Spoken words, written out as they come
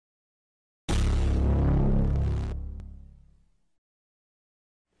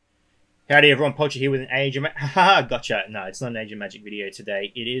Howdy everyone, Poacher here with an Age of Magic. Haha, gotcha. No, it's not an Age of Magic video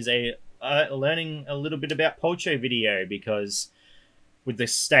today. It is a learning a little bit about Poacher video, because with the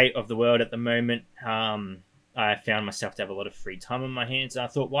state of the world at the moment, I found myself to have a lot of free time on my hands, and I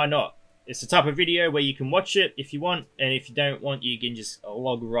thought, why not? It's the type of video where you can watch it if you want, and if you don't want, you can just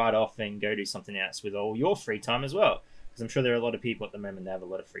log right off and go do something else with all your free time as well, because I'm sure there are a lot of people at the moment that have a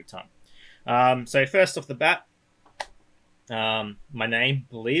lot of free time. So first off the bat, my name,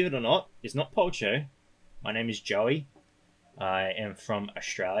 believe it or not, is not Pocho. My name is Joey. I am from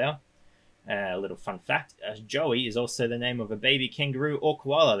Australia. A little fun fact, Joey is also the name of a baby kangaroo or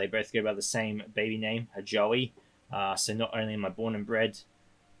koala. They both go by the same baby name, a Joey. So not only am I born and bred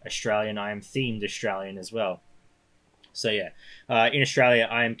Australian, I am themed Australian as well. So yeah, in Australia,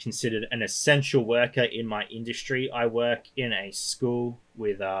 I am considered an essential worker in my industry. I work in a school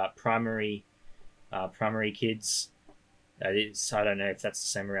with primary kids. I don't know if that's the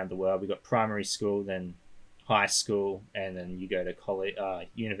same around the world. We've got primary school, then high school, and then you go to college,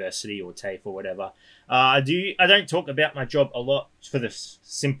 university or TAFE or whatever. I don't talk about my job a lot for the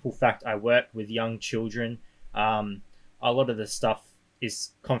simple fact I work with young children. A lot of the stuff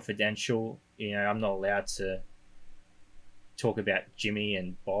is confidential. You know, I'm not allowed to talk about Jimmy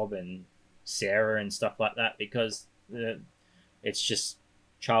and Bob and Sarah and stuff like that, because it's just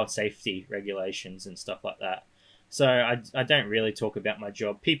child safety regulations and stuff like that. So I don't really talk about my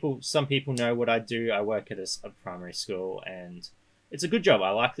job. Some people know what I do. I work at a primary school, and it's a good job.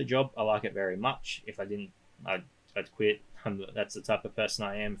 I like the job. I like it very much. If I didn't, I'd quit. That's the type of person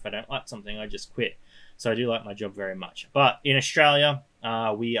I am. If I don't like something, I just quit. So I do like my job very much. But in Australia,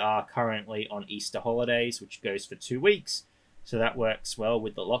 we are currently on Easter holidays, which goes for 2 weeks. So that works well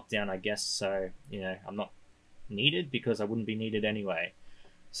with the lockdown, I guess. So, you know, I'm not needed because I wouldn't be needed anyway.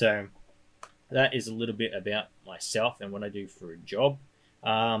 So that is a little bit about myself and what I do for a job.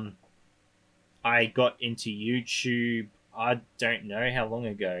 I got into YouTube, I don't know how long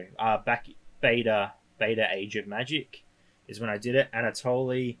ago. Back beta Age of Magic is when I did it.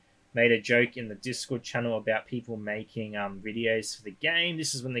 Anatoly made a joke in the Discord channel about people making videos for the game.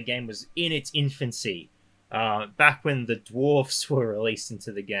 This is when the game was in its infancy, back when the dwarfs were released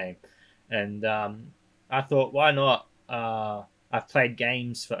into the game. And I thought, why not? I've played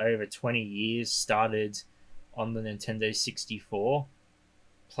games for over 20 years, started on the Nintendo 64,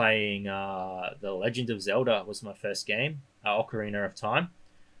 playing The Legend of Zelda was my first game, Ocarina of Time.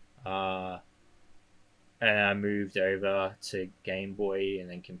 And I moved over to Game Boy and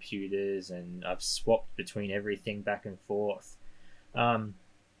then computers, and I've swapped between everything back and forth.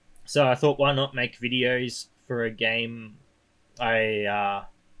 So I thought, why not make videos for a game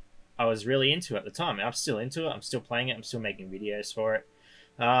I was really into at the time. I'm still into it. I'm still playing it. I'm still making videos for it.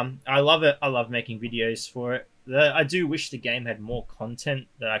 I love it. I love making videos for it. I do wish the game had more content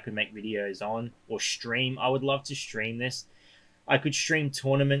that I could make videos on or stream. I would love to stream this. I could stream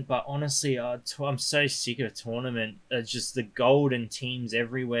tournament, but honestly, I'm so sick of tournament. Just the golden teams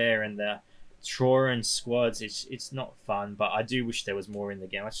everywhere and the Troran squads. It's not fun, but I do wish there was more in the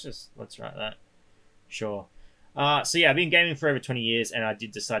game. Let's write that. Sure. So yeah, I've been gaming for over 20 years, and I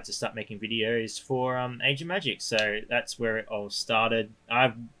did decide to start making videos for Age of Magic. So that's where it all started.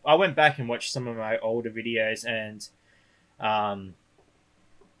 I went back and watched some of my older videos, and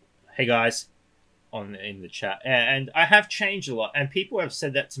hey guys, in the chat, and I have changed a lot, and people have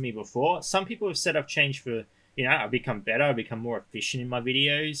said that to me before. Some people have said I've changed for, you know, I've become better, I've become more efficient in my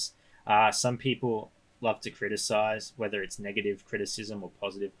videos. Some people love to criticize, whether it's negative criticism or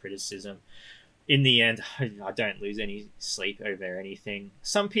positive criticism. In the end, I don't lose any sleep over anything.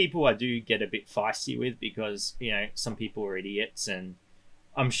 Some people I do get a bit feisty with, because, you know, some people are idiots, and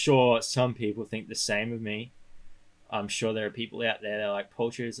I'm sure some people think the same of me. I'm sure there are people out there that are like,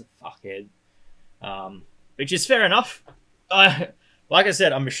 Poacher is a fuckhead. Which is fair enough. Like I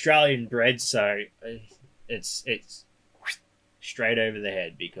said, I'm Australian bred, so it's straight over the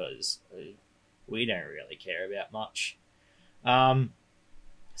head, because we don't really care about much.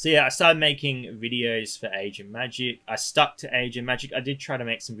 So yeah, I started making videos for Age of Magic. I stuck to Age of Magic. I did try to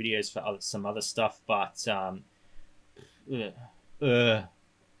make some videos for some other stuff, but yeah,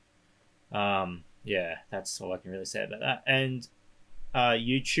 that's all I can really say about that. And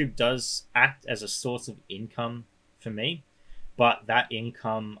YouTube does act as a source of income for me, but that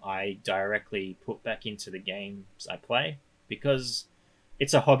income I directly put back into the games I play, because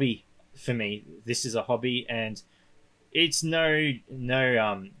it's a hobby for me. This is a hobby, and it's no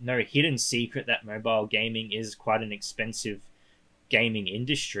hidden secret that mobile gaming is quite an expensive gaming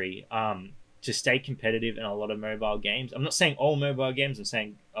industry. To stay competitive in a lot of mobile games, I'm not saying all mobile games, I'm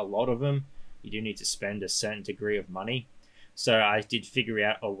saying a lot of them, you do need to spend a certain degree of money. So I did figure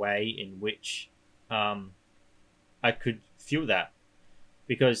out a way in which I could fuel that,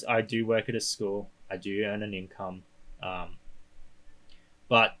 because I do work at a school, I do earn an income,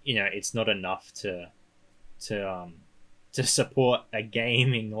 but you know it's not enough to to support a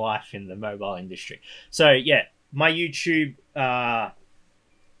gaming life in the mobile industry. So yeah, my YouTube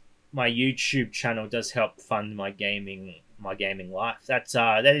channel does help fund my gaming life.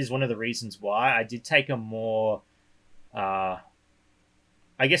 That is one of the reasons why I did take a more I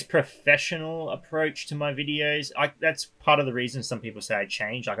guess professional approach to my videos. That's part of the reason some people say I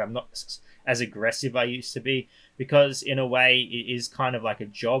changed. Like I'm not as aggressive I used to be, because in a way it is kind of like a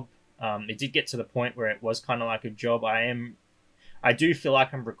job. It did get to the point where it was kind of like a job. I do feel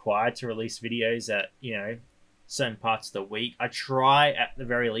like I'm required to release videos at, you know, certain parts of the week. I try at the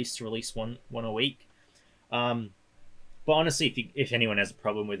very least to release one a week. But honestly, if anyone has a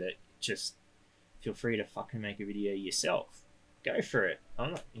problem with it, just feel free to fucking make a video yourself. Go for it.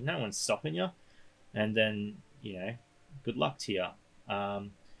 No one's stopping you. And then, you know, good luck to you.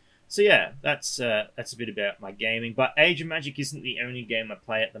 So yeah, that's a bit about my gaming. But Age of Magic isn't the only game I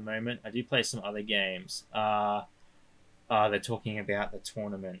play at the moment. I do play some other games. They're talking about the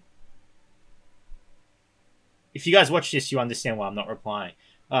tournament. If you guys watch this, you understand why I'm not replying.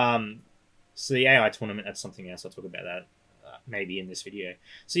 So the AI tournament, that's something else. I'll talk about that maybe in this video.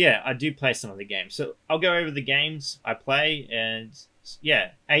 So yeah, I do play some of the games. So I'll go over the games I play, and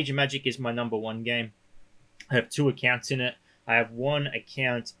yeah, Age of Magic is my #1 game. I have 2 accounts in it. I have 1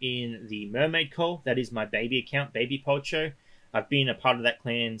 account in the Mermaid Call. That is my baby account, Baby Polcho. I've been a part of that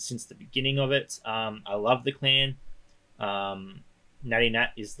clan since the beginning of it. I love the clan. Natty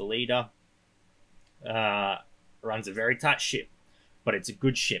Nat is the leader. Runs a very tight ship, but it's a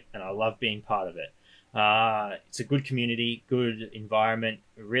good ship, and I love being part of it. It's a good community, good environment,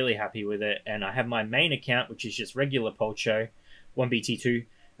 really happy with it. And I have my main account, which is just regular Polcho, 1BT2.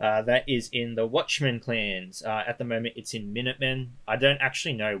 That is in the Watchmen clans. At the moment, it's in Minutemen. I don't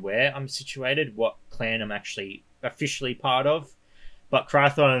actually know where I'm situated, what clan I'm actually officially part of. But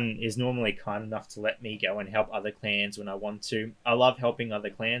Crython is normally kind enough to let me go and help other clans when I want to. I love helping other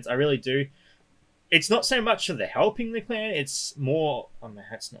clans. I really do. It's not so much of the helping the clan. It's more... Oh, my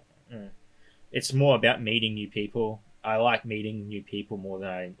hat's not... It's more about meeting new people. I like meeting new people more than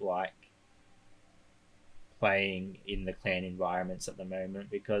I like playing in the clan environments at the moment,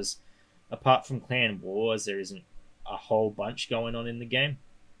 because apart from clan wars, there isn't a whole bunch going on in the game.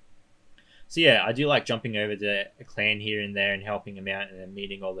 So yeah, I do like jumping over to a clan here and there and helping them out, and then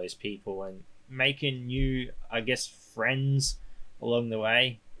meeting all those people and making new, I guess, friends along the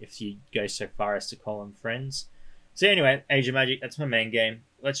way, if you go so far as to call them friends. So anyway, Age of Magic, that's my main game.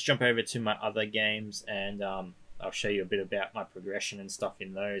 Let's jump over to my other games, and I'll show you a bit about my progression and stuff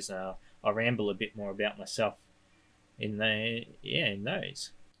in those. I'll ramble a bit more about myself in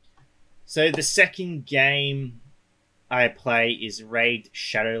those. So the second game I play is Raid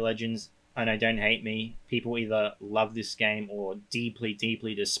Shadow Legends. I know, don't hate me. People either love this game or deeply,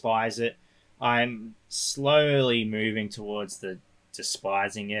 deeply despise it. I'm slowly moving towards the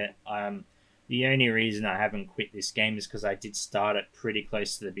despising it. The only reason I haven't quit this game is because I did start it pretty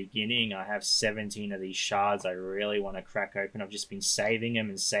close to the beginning. I have 17 of these shards I really want to crack open. I've just been saving them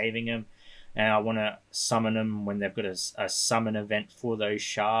and saving them. And I want to summon them when they've got a summon event for those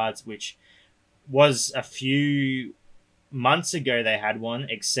shards, which was a few months ago they had one,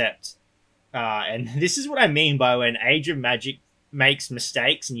 except... and this is what I mean by when Age of Magic makes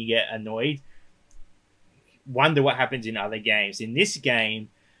mistakes and you get annoyed. Wonder what happens in other games. In this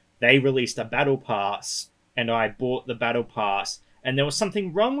game, they released a battle pass, and I bought the battle pass, and there was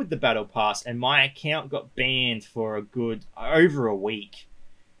something wrong with the battle pass, and my account got banned for over a week.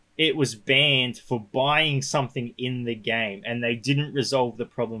 It was banned for buying something in the game, and they didn't resolve the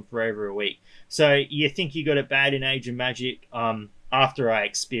problem for over a week. So you think you got it bad in Age of Magic? After I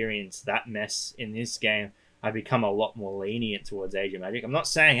experienced that mess in this game, I become a lot more lenient towards Age of Magic. I'm not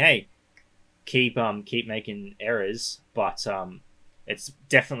saying, hey, keep making errors, but it's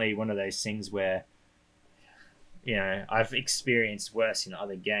definitely one of those things where, you know, I've experienced worse in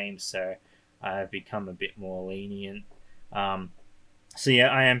other games, so I've become a bit more lenient. So yeah,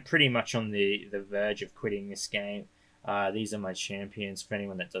 I am pretty much on the verge of quitting this game. These are my champions for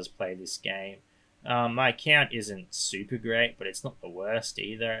anyone that does play this game. My account isn't super great, but it's not the worst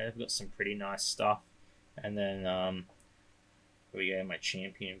either. I've got some pretty nice stuff. And then here we go, my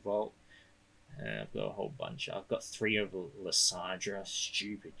champion vault. I've got a whole bunch. I've got 3 of Lysandra,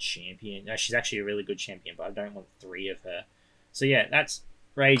 stupid champion. No, she's actually a really good champion, but I don't want 3 of her. So yeah, that's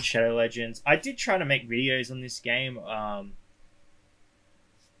Raid Shadow Legends. I did try to make videos on this game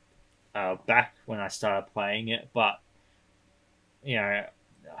back when I started playing it, but you know,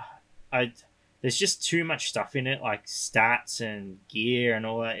 I there's just too much stuff in it, like stats and gear and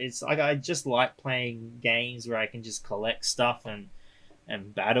all that. It's like I just like playing games where I can just collect stuff and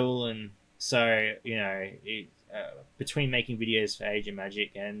battle, and so between making videos for Age of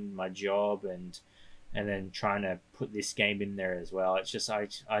Magic and my job and then trying to put this game in there as well, it's just I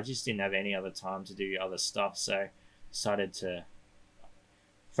just didn't have any other time to do other stuff, so decided to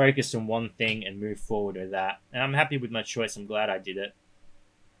focus on one thing and move forward with that. And I'm happy with my choice. I'm glad I did it,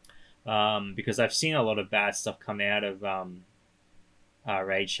 because I've seen a lot of bad stuff come out of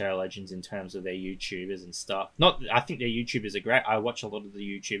Raid Shadow Legends in terms of their YouTubers and stuff. Not, I think their YouTubers are great. I watch a lot of the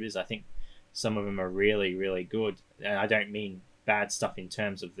YouTubers. I think some of them are really, really good. And I don't mean bad stuff in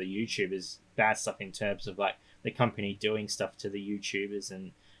terms of the YouTubers, bad stuff in terms of like the company doing stuff to the YouTubers.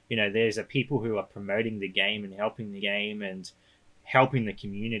 And, there's a people who are promoting the game and helping the game and helping the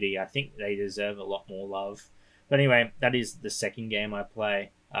community. I think they deserve a lot more love. But anyway, that is the second game I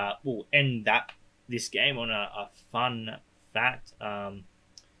play. We'll end this game on a fun fact,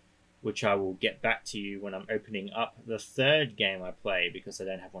 which I will get back to you when I'm opening up the third game I play, because I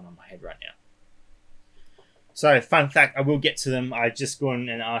don't have one on my head right now. So, fun fact, I will get to them. I just gone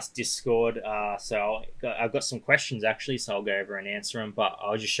and asked Discord, so I've got some questions actually, so I'll go over and answer them, but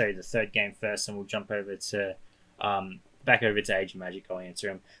I'll just show you the third game first, and we'll jump over to back over to Age of Magic. I'll answer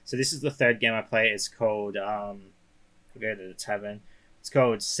them. So this is the third game I play. It's called we'll go to the tavern. It's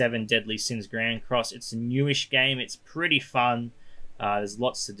called 7 Deadly Sins Grand Cross. It's a newish game. It's pretty fun. There's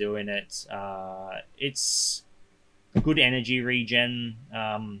lots to do in it. It's good energy regen.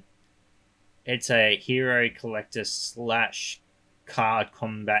 It's a hero collector / card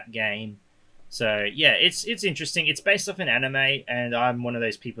combat game. So yeah, it's interesting. It's based off an anime, and I'm one of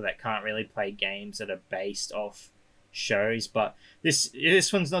those people that can't really play games that are based off shows. But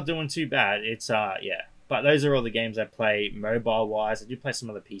this one's not doing too bad. It's yeah. But those are all the games I play mobile wise. I do play some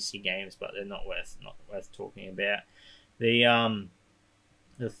other PC games, but they're not worth talking about. The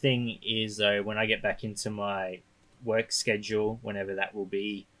thing is though, when I get back into my work schedule, whenever that will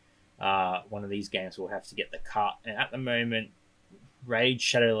be, one of these games will have to get the cut. And at the moment, Raid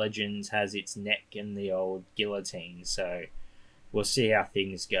Shadow Legends has its neck in the old guillotine, so we'll see how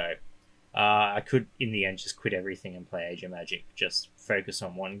things go. I could, in the end, just quit everything and play Age of Magic. Just focus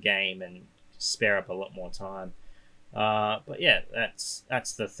on one game and spare up a lot more time. But yeah,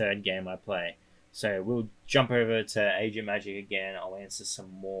 that's the third game I play. So we'll jump over to Age of Magic again. I'll answer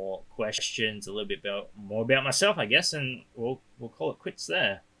some more questions, a little bit more about myself, I guess, and we'll call it quits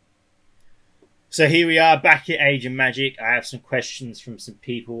there. So here we are back at Age of Magic. I have some questions from some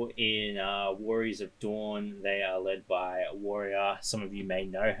people in Warriors of Dawn. They are led by Warrior. Some of you may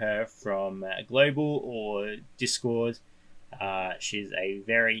know her from Global or Discord. She's a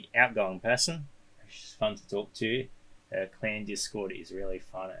very outgoing person. She's fun to talk to. Her clan Discord is really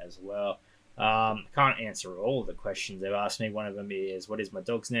fun as well. Can't answer all the questions they've asked me. One of them is, what is my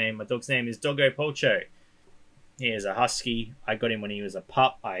dog's name? My dog's name is Doggo Polcho. He is a husky. I got him when he was a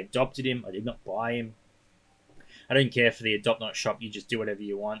pup. I adopted him. I did not buy him. I don't care for the Adopt Not shop. You just do whatever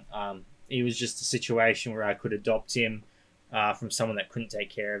you want. It was just a situation where I could adopt him from someone that couldn't take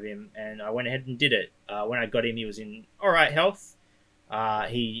care of him, and I went ahead and did it. When I got him, he was in alright health.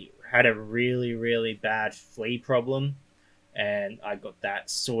 He had a really, really bad flea problem, and I got that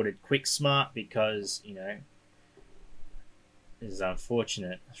sorted quick smart because, it is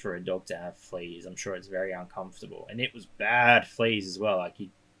unfortunate for a dog to have fleas. I'm sure it's very uncomfortable. And it was bad fleas as well. Like,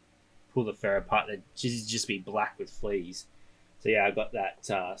 you'd pull the fur apart, they'd just be black with fleas. So yeah, I got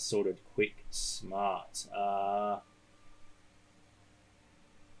that sorted quick smart.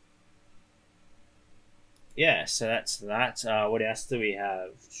 Yeah, so that's that. What else do we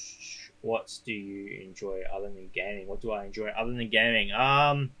have? What do you enjoy other than gaming? What do I enjoy other than gaming?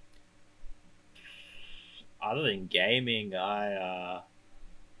 Other than gaming, I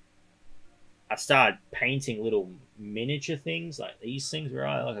started painting little miniature things like these things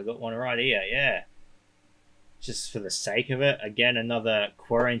I got one right here, yeah. Just for the sake of it. Again, another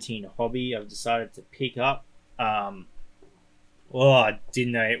quarantine hobby I've decided to pick up. I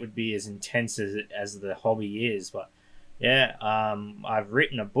didn't know it would be as intense as the hobby is, but yeah, I've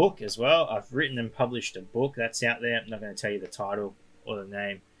written a book as well. I've written and published a book that's out there. I'm not going to tell you the title or the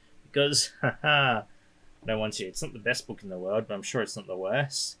name because I don't want to. It's not the best book in the world, but I'm sure it's not the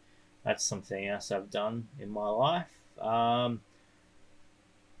worst. That's something else I've done in my life.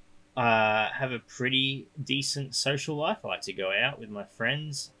 I have a pretty decent social life. I like to go out with my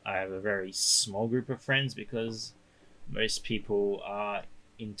friends. I have a very small group of friends because most people are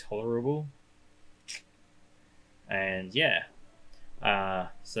intolerable. And yeah,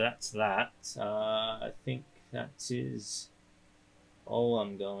 so that's that. I think that is all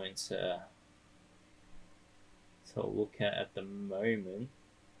I'm going to look at the moment.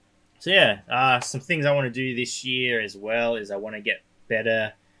 So yeah, some things I want to do this year as well is I want to get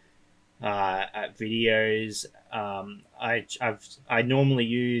better at videos. I normally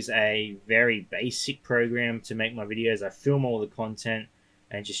use a very basic program to make my videos. I film all the content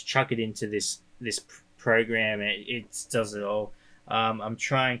and just chuck it into this program. It does it all. I'm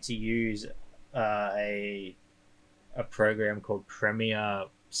trying to use a program called Premiere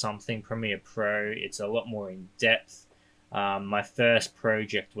Pro. It's a lot more in depth. My first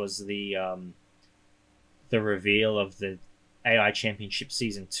project was the reveal of the AI Championship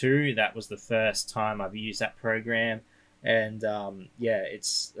Season 2. That was the first time I've used that program, and yeah,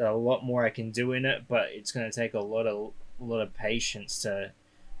 it's a lot more I can do in it, but it's going to take a lot of patience to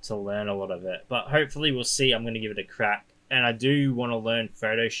learn a lot of it. But hopefully we'll see. I'm going to give it a crack, and I do want to learn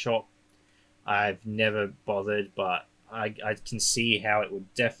Photoshop. I've never bothered, but I can see how it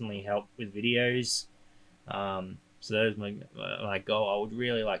would definitely help with videos. So there's my goal. I would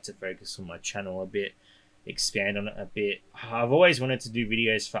really like to focus on my channel a bit, expand on it a bit. I've always wanted to do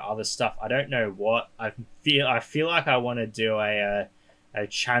videos for other stuff. I don't know what. I feel like I want to do a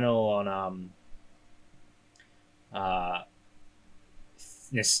channel on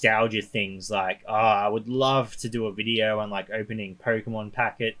nostalgia things. Like, I would love to do a video on like opening Pokemon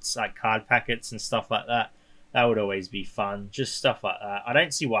packets, like card packets and stuff like that. That would always be fun. Just stuff like that. I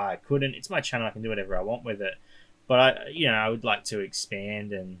don't see why I couldn't. It's my channel. I can do whatever I want with it. But I would like to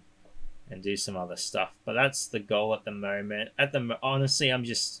expand and do some other stuff. But that's the goal at the moment. Honestly, I'm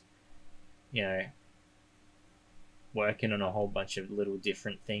just, working on a whole bunch of little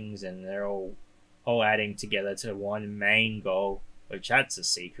different things, and they're all adding together to one main goal, which that's a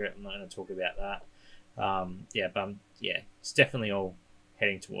secret. I'm not going to talk about that. It's definitely all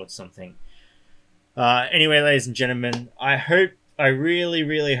heading towards something. Anyway, ladies and gentlemen, I really,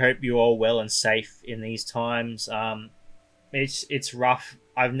 really hope you're all well and safe in these times. It's rough.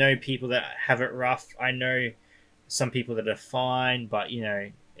 I know people that have it rough. I know some people that are fine, but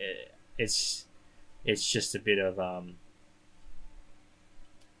it's just a bit of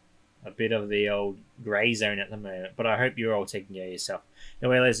the old grey zone at the moment. But I hope you're all taking care of yourself.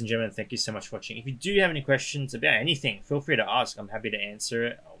 Anyway, ladies and gentlemen, thank you so much for watching. If you do have any questions about anything, feel free to ask. I'm happy to answer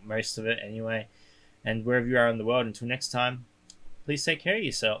it, most of it anyway. And wherever you are in the world, until next time, please take care of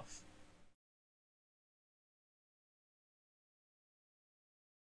yourself.